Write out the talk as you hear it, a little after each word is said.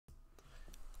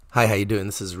Hi, how you doing?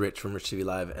 This is Rich from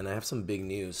RICHTVLIVE, and I have some big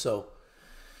news. So,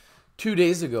 2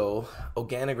 days ago,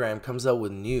 Organigram comes out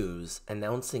with news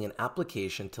announcing an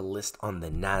application to list on the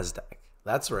NASDAQ.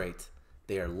 That's right.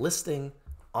 They are listing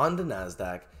on the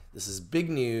NASDAQ. This is big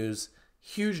news,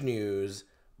 huge news,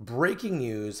 breaking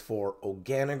news for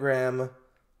Organigram.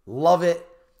 Love it.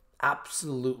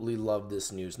 Absolutely love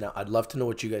this news. Now, I'd love to know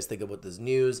what you guys think about this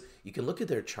news. You can look at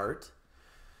their chart.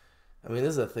 I mean,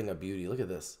 this is a thing of beauty. Look at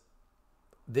this.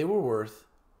 They were worth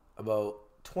about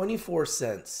 24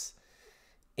 cents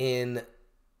in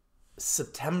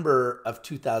September of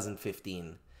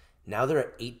 2015. Now they're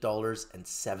at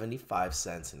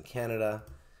 $8.75 in Canada.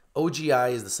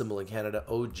 OGI is the symbol in Canada.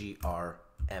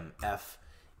 OGRMF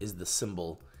is the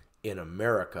symbol in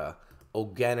America.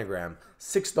 Organigram,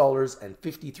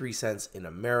 $6.53 in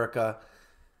America.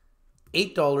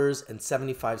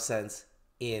 $8.75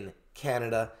 in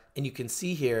Canada. And you can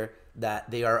see here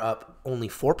that they are up only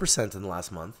 4% in the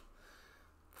last month,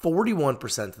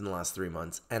 41% in the last 3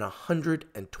 months, and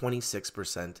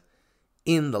 126%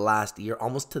 in the last year,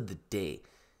 almost to the day.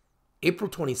 April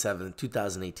 27th,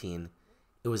 2018,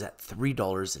 it was at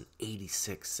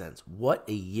 $3.86. What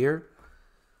a year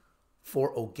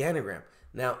for Organigram.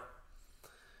 Now,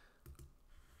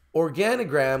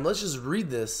 Organigram, let's just read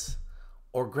this.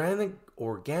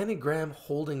 Organigram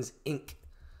Holdings, Inc.,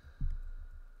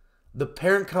 the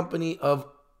parent company of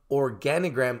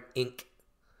Organigram, Inc.,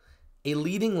 a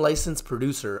leading licensed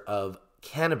producer of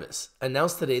cannabis,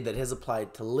 announced today that it has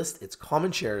applied to list its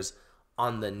common shares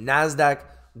on the NASDAQ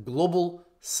Global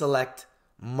Select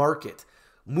Market,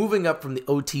 moving up from the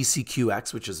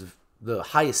OTCQX, which is the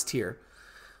highest tier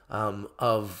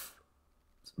of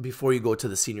before you go to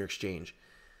the senior exchange.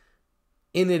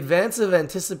 In advance of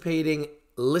anticipating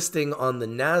listing on the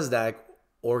NASDAQ,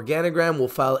 Organigram will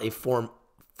file a Form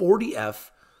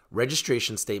 40F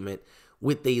registration statement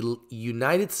with the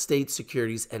United States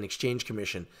Securities and Exchange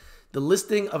Commission. The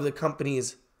listing of the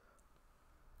company's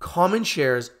common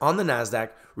shares on the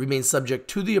NASDAQ remains subject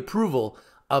to the approval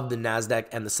of the NASDAQ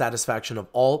and the satisfaction of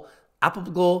all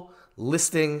applicable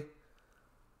listing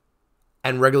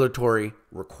and regulatory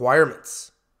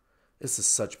requirements. This is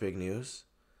such big news.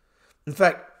 In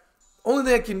fact, only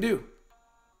thing I can do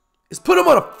is put them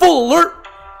on a full alert.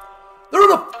 They're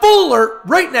on a full alert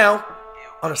right now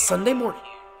on a Sunday morning,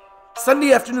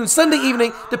 Sunday afternoon, Sunday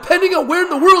evening, depending on where in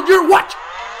the world you're watching.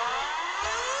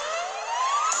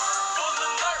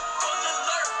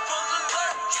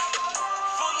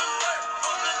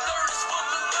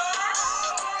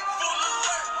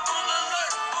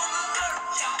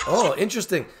 Oh,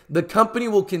 interesting. The company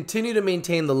will continue to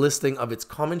maintain the listing of its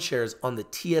common shares on the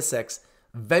TSX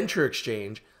Venture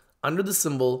Exchange under the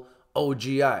symbol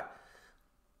OGI.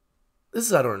 This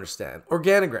is I don't understand.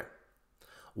 Organigram.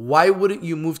 Why wouldn't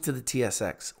you move to the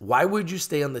TSX? Why would you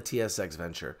stay on the TSX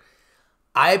Venture?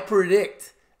 I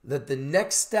predict that the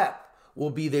next step will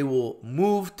be they will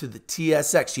move to the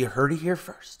TSX. You heard it here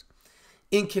first.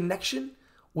 In connection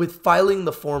with filing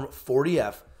the Form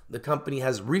 40F, the company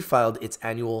has refiled its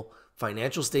annual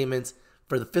financial statements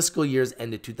for the fiscal years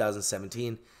ended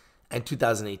 2017 and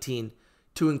 2018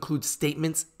 to include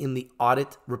statements in the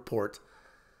audit report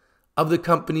of the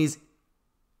company's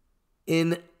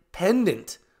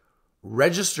independent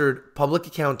registered public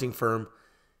accounting firm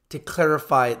to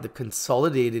clarify the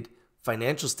consolidated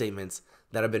financial statements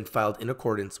that have been filed in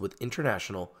accordance with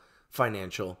international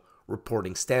financial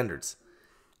reporting standards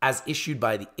as issued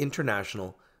by the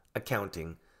International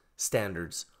Accounting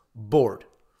Standards Board.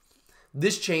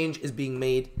 This change is being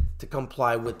made to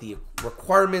comply with the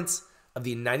requirements of the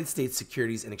United States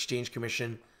Securities and Exchange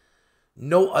Commission.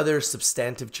 No other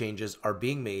substantive changes are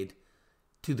being made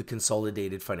to the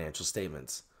consolidated financial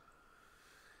statements.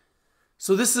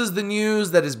 So this is the news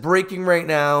that is breaking right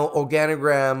now.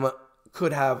 Organigram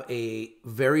could have a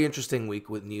very interesting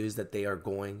week with news that they are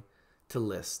going to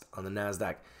list on the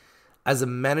NASDAQ. As a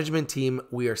management team,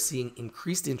 we are seeing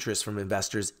increased interest from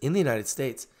investors in the United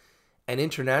States and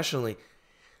internationally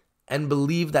and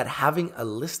believe that having a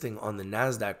listing on the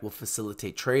NASDAQ will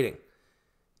facilitate trading.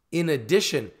 In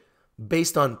addition,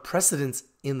 based on precedents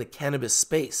in the cannabis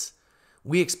space,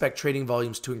 we expect trading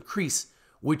volumes to increase,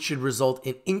 which should result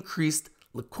in increased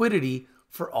liquidity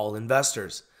for all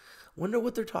investors. Wonder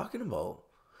what they're talking about.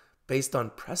 Based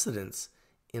on precedents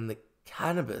in the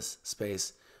cannabis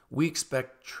space, we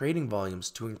expect trading volumes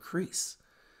to increase.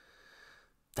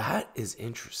 That is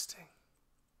interesting.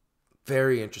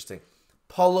 Very interesting.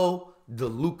 Paulo De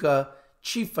Luca,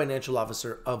 Chief Financial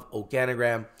Officer of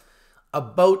Organigram,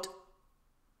 about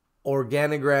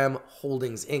Organigram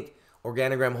Holdings, Inc.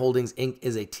 Organigram Holdings, Inc.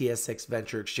 is a TSX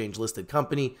Venture Exchange listed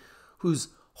company whose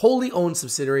wholly owned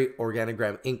subsidiary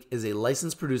Organigram Inc. is a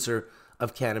licensed producer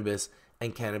of cannabis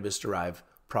and cannabis-derived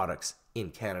products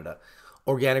in Canada.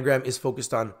 Organigram is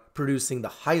focused on producing the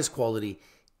highest quality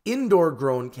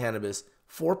indoor-grown cannabis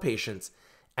for patients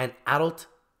and adult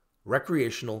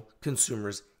recreational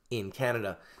consumers in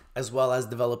Canada, as well as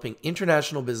developing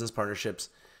international business partnerships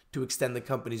to extend the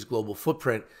company's global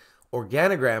footprint.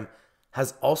 Organigram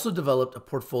has also developed a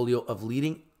portfolio of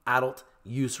leading adult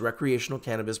use recreational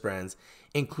cannabis brands,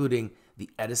 including the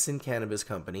Edison Cannabis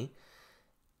Company,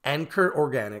 Anchor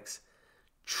Organics,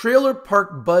 Trailer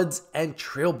Park Buds, and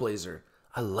Trailblazer.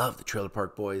 I love the Trailer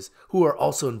Park Boys, who are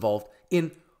also involved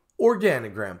in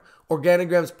Organigram.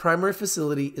 Organigram's primary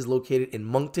facility is located in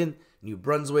Moncton, New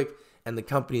Brunswick, and the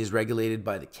company is regulated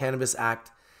by the Cannabis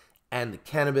Act and the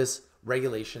Cannabis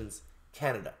Regulations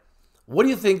Canada. What do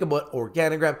you think about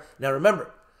Organigram? Now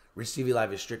remember, Rich TV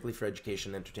Live is strictly for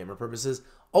education and entertainment purposes.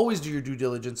 Always do your due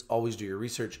diligence, always do your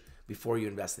research before you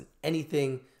invest in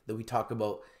anything that we talk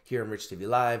about here on Rich TV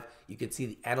Live. You can see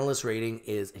the analyst rating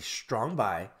is a strong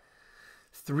buy,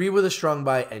 3 with a strong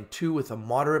buy, and 2 with a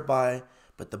moderate buy.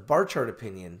 But the bar chart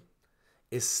opinion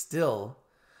is still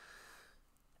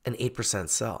an 8%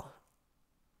 sell.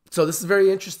 So this is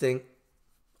very interesting.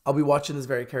 I'll be watching this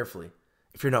very carefully.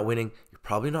 If you're not winning, you're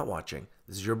probably not watching.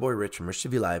 This is your boy Rich from Rich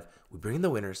TV Live. We bring in the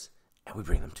winners and we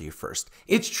bring them to you first.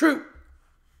 It's true.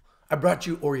 I brought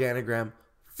you Organigram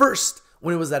first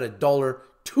when it was at $1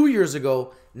 2 years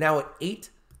ago, now at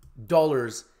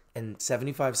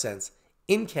 $8.75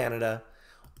 in Canada.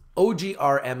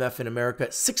 OGRMF in America,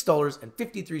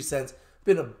 $6.53.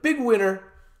 Been a big winner.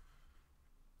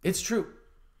 It's true.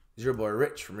 It's your boy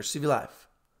Rich from Rich TV Live.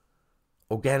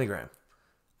 Organigram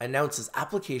announces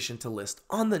application to list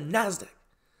on the NASDAQ.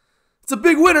 It's a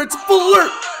big winner. It's a full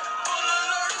alert.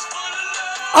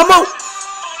 I'm out.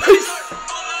 Peace.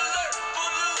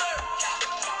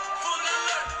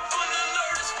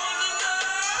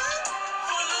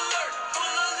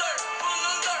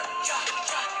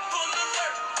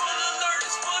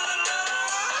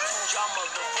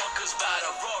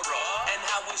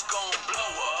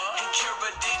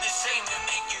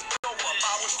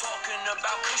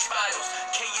 About Kush Files,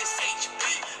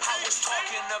 KSHB. I was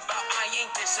talking about I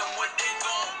ain't this and what they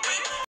gon' be.